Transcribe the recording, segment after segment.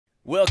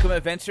Welcome,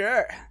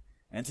 adventurer!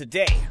 And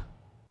today,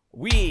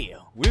 we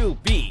will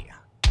be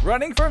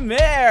running for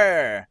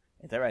mayor!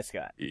 Is that right,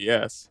 Scott?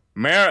 Yes.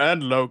 Mayor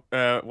and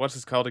what's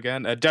it called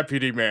again?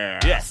 Deputy mayor.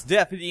 Yes,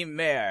 deputy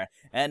mayor.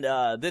 And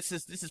this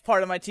is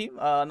part of my team.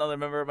 Another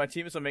member of my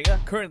team is Omega.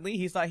 Currently,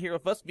 he's not here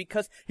with us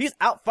because he's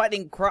out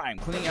fighting crime,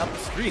 cleaning out the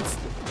streets,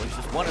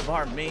 which is one of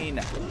our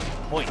main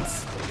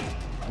points.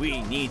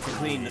 We need to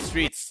clean the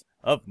streets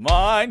of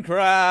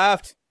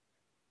Minecraft.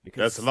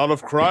 There's a lot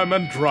of crime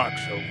and drugs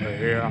over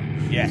here.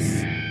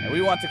 Yes, and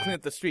we want to clean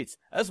up the streets,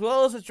 as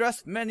well as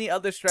address many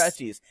other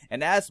strategies.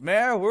 And as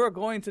mayor, we're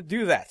going to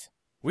do that.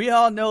 We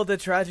all know the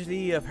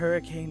tragedy of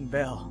Hurricane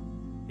Bell.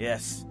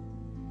 Yes,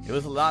 it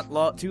was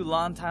too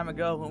long time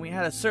ago when we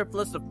had a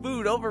surplus of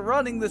food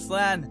overrunning this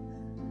land.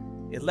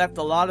 It left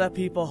a lot of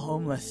people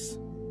homeless.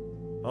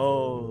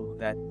 Oh,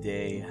 that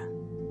day.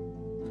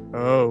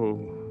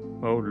 Oh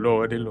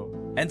lordy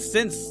lord. And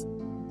since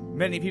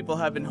many people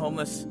have been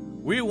homeless,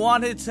 we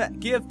wanted to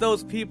give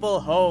those people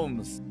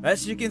homes.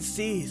 As you can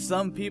see,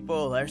 some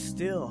people are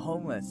still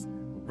homeless,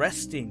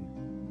 resting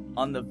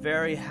on the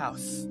very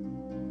house,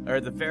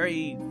 or the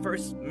very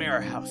first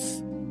mayor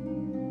house.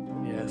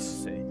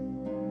 Yes.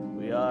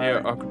 We are...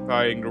 They're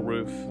occupying the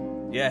roof.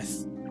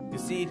 Yes. You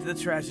see the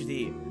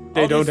tragedy.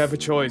 They don't have a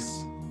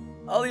choice.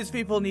 All these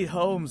people need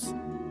homes.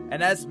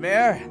 And as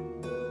mayor,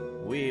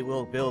 we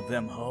will build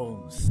them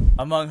homes.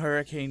 Among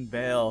Hurricane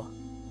Bale,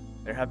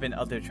 there have been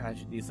other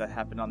tragedies that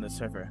happened on the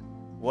server.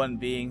 One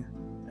being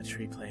a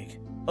tree plague.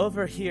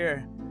 Over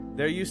here,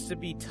 there used to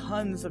be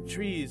tons of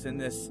trees in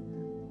this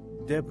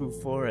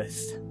Debu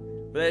forest.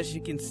 But as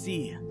you can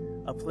see,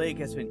 a plague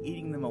has been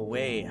eating them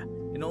away.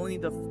 And only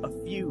a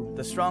few,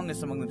 the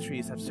strongest among the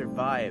trees, have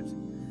survived.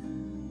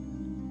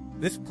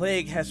 This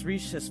plague has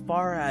reached as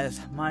far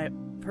as my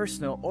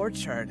personal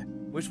orchard,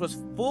 which was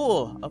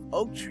full of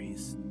oak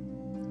trees.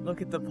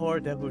 Look at the poor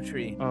Debu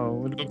tree.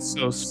 Oh, it looks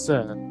so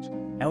sad.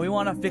 And we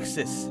want to fix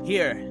this.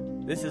 Here,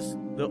 this is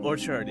the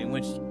orchard in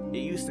which it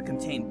used to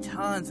contain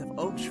tons of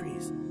oak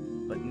trees.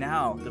 But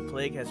now the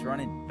plague has run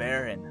it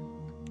barren.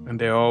 And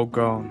they're all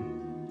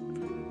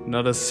gone.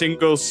 Not a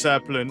single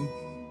sapling.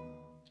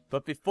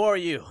 But before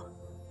you,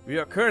 we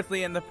are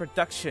currently in the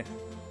production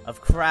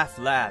of Craft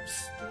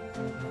Labs.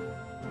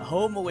 A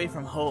home away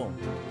from home,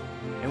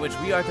 in which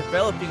we are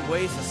developing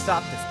ways to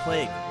stop this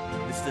plague,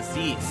 this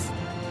disease.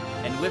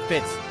 And with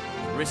it,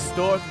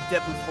 restore the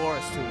Debu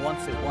Forest to what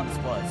it once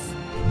was.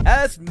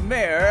 As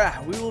mayor,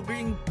 we will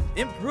bring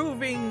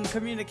improving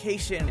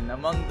communication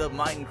among the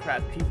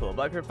Minecraft people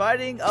by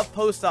providing a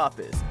post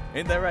office.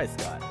 Ain't that right,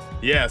 Scott?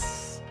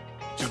 Yes,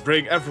 to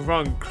bring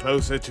everyone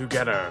closer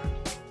together.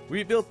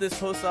 We built this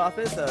post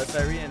office,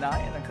 Cyrene and I,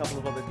 and a couple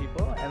of other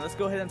people, and let's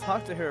go ahead and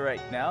talk to her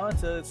right now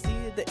to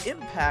see the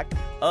impact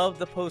of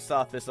the post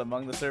office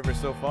among the servers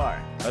so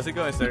far. How's it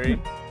going,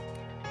 Cyrene?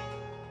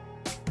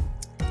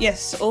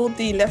 Yes, all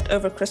the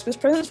leftover Christmas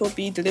presents will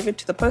be delivered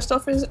to the post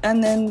office,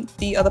 and then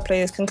the other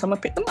players can come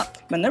and pick them up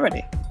when they're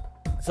ready.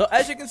 So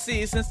as you can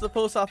see, since the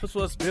post office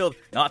was built,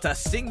 not a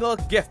single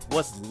gift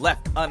was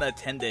left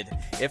unattended.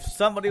 If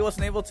somebody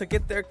wasn't able to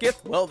get their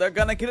gift, well, they're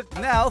gonna get it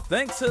now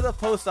thanks to the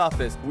post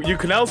office. You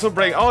can also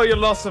bring all your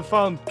lost and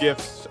found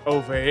gifts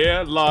over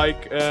here,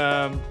 like,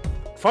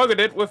 forgot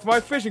it with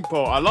my fishing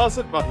pole. I lost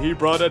it, but he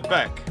brought it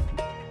back.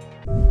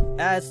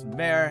 As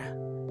mayor,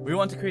 we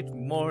want to create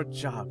more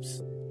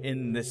jobs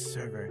in this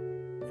server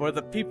for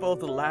the people of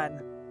the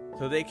land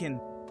so they can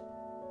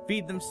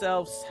feed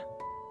themselves,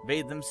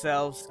 bathe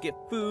themselves, get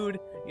food,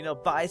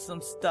 buy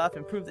some stuff,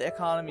 improve the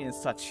economy and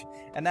such.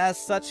 And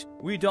as such,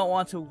 we don't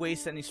want to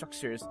waste any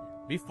structures.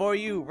 Before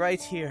you,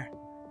 right here,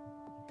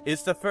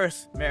 is the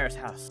first mayor's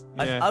house.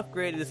 Yeah. An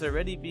upgrade is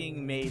already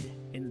being made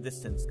in the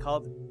distance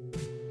called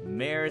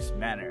Mayor's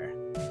Manor.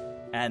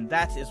 And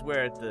that is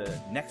where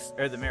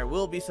the mayor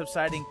will be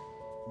subsiding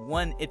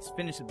when it's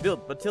finished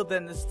built. But till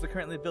then, this is the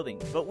currently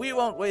building. But we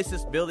won't waste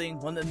this building.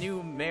 When the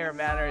new Mayor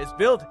Manor is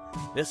built,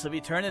 this will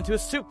be turned into a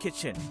soup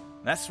kitchen.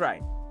 That's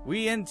right.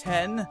 We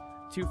intend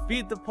to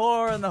feed the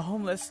poor and the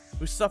homeless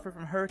who suffer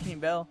from Hurricane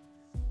Bell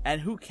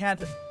and who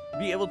can't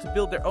be able to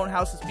build their own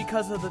houses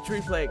because of the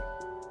tree plague.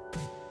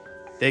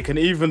 They can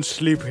even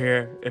sleep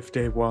here if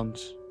they want,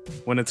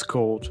 when it's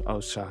cold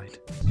outside.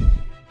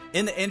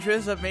 In the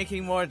interest of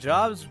making more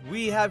jobs,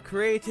 we have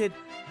created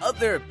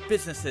other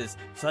businesses,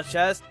 such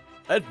as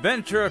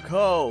Adventure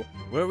Co.,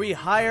 where we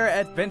hire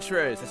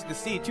adventurers. As you can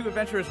see, 2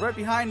 adventurers right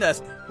behind us,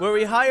 where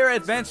we hire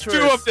adventurers.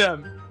 2 of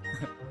them!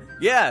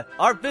 Yeah,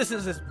 our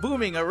business is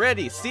booming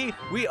already. See,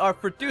 we are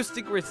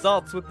producing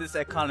results with this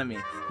economy.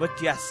 But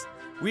yes,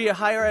 we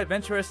hire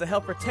adventurers to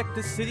help protect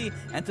the city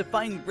and to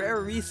find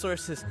rare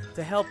resources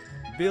to help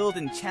build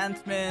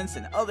enchantments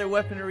and other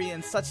weaponry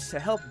and such to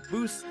help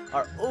boost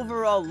our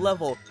overall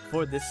level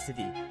for this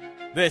city.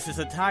 This is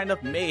a kind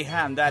of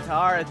mayhem that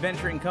our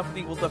adventuring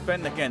company will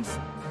defend against.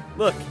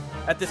 Look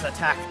at this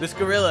attack. This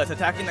gorilla is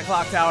attacking the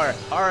clock tower.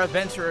 Our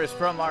adventurers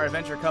from our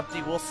adventure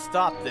company will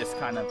stop this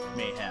kind of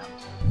mayhem.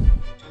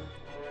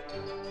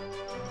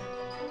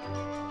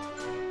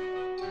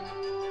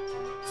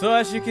 So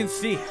as you can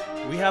see,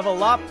 We have a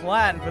lot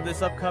planned for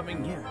this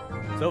upcoming year,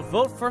 so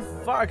vote for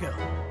Fargo.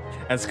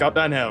 And Scott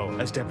Hell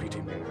as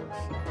deputy mayor.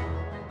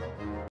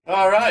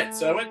 Alright,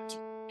 so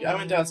I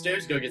went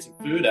downstairs to go get some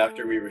food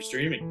after we were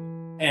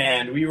streaming.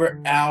 And we were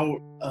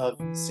out of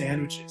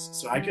sandwiches,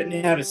 so I couldn't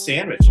have a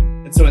sandwich.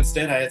 And so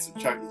instead I had some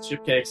chocolate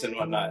chip cakes and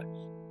whatnot.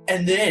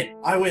 And then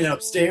I went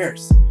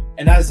upstairs,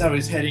 and as I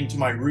was heading to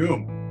my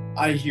room,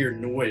 I hear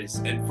noise,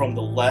 and from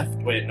the right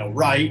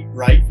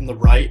from the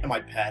right of my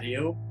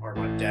patio, or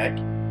my deck,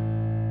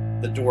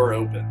 the door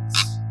opens.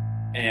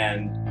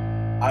 And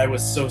I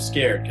was so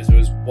scared, because it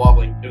was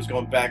wobbling, it was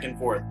going back and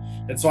forth.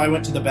 And so I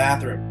went to the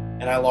bathroom,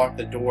 and I locked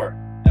the door,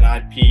 and I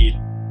peed,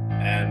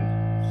 and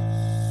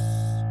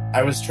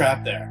I was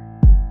trapped there.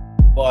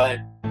 But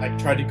I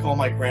tried to call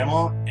my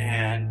grandma,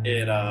 and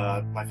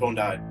my phone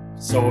died.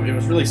 So it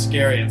was really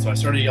scary, and so I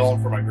started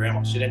yelling for my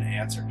grandma. She didn't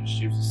answer because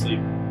she was asleep.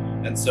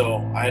 And so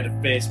I had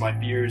to face my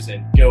fears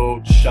and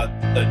go shut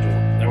the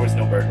door. There was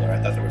no burglar. I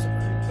thought there was a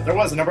burglar, but there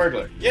wasn't a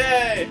burglar.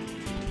 Yay!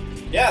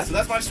 Yeah, so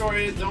that's my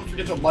story. Don't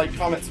forget to like,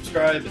 comment,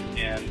 subscribe,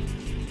 and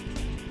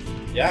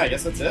yeah, I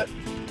guess that's it.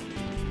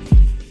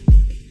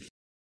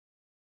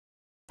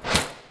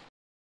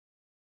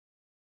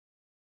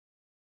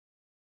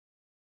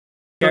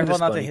 Careful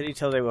not to hit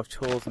each other with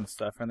tools and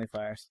stuff. Friendly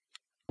fires.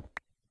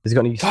 Has he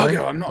got any?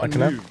 Fargo, I'm not a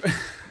noob.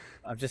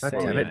 I'm just God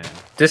saying. damn it.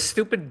 This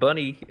stupid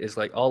bunny is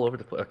like all over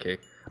the place. Okay,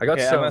 I got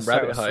some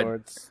rabbit hide.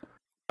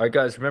 Alright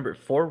guys, remember,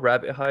 4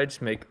 rabbit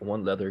hides make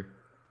 1 leather.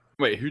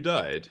 Wait, who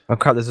died? Oh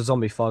crap! There's a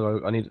zombie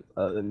Fargo. I need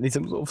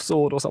some sort of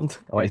sword or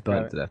something. Oh, he's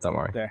burnt to death. Don't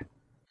worry. There.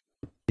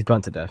 He's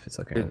burnt to death. It's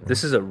okay.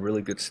 This is a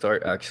really good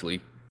start,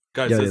 actually.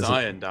 Guys, Yeah, there's there's a-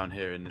 iron down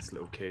here in this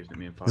little cave that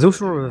me and There's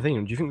also a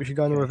ravine. Do you think we should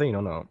go in the ravine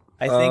or not?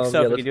 I think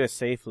so. yeah, If we can do it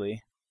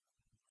safely.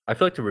 I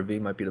feel like the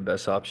ravine might be the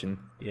best option.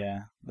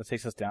 Yeah, that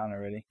takes us down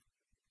already.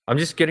 I'm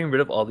just getting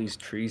rid of all these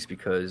trees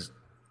because,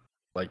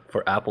 like,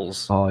 for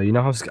apples. Oh, you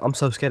know, I'm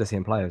so scared of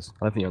seeing players.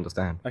 I don't think you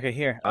understand. Okay,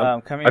 here.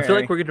 I'm- Come here. I feel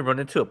Harry. like we're going to run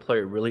into a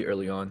player really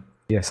early on.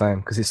 Yeah, same.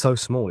 Because it's so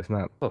small. This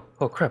map.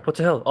 Oh crap, what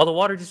the hell? All the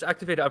water just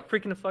activated. I'm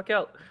freaking the fuck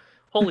out.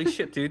 Holy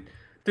shit, dude.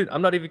 Dude,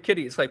 I'm not even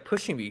kidding. It's like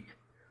pushing me.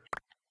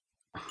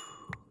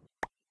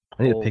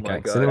 I need Oh a my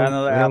pickaxe. God. Anyone,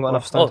 Another anyone got apple.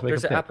 enough stone Oh, to make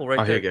there's a an pick? apple right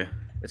Oh, here there. you go.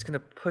 It's going to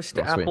push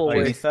the Oh, sweet. apple Oh, you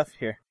away. need stuff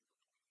here.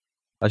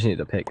 I just need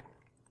a pick.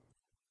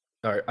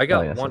 Alright, I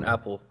got yeah, 1 something.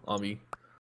 apple on me.